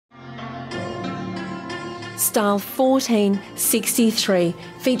Style 1463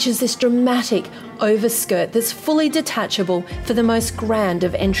 features this dramatic overskirt that's fully detachable for the most grand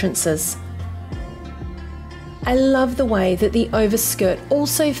of entrances. I love the way that the overskirt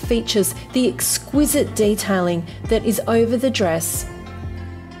also features the exquisite detailing that is over the dress,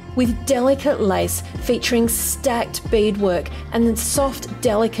 with delicate lace featuring stacked beadwork and the soft,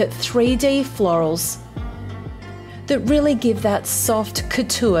 delicate 3D florals that really give that soft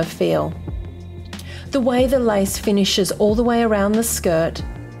couture feel. The way the lace finishes all the way around the skirt,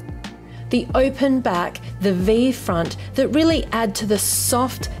 the open back, the V front that really add to the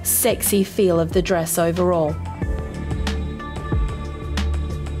soft, sexy feel of the dress overall.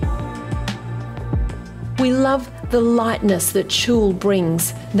 We love the lightness that tulle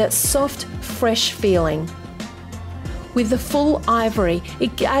brings, that soft, fresh feeling. With the full ivory,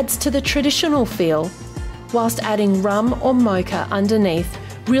 it adds to the traditional feel, whilst adding rum or mocha underneath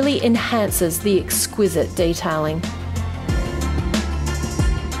really enhances the exquisite detailing.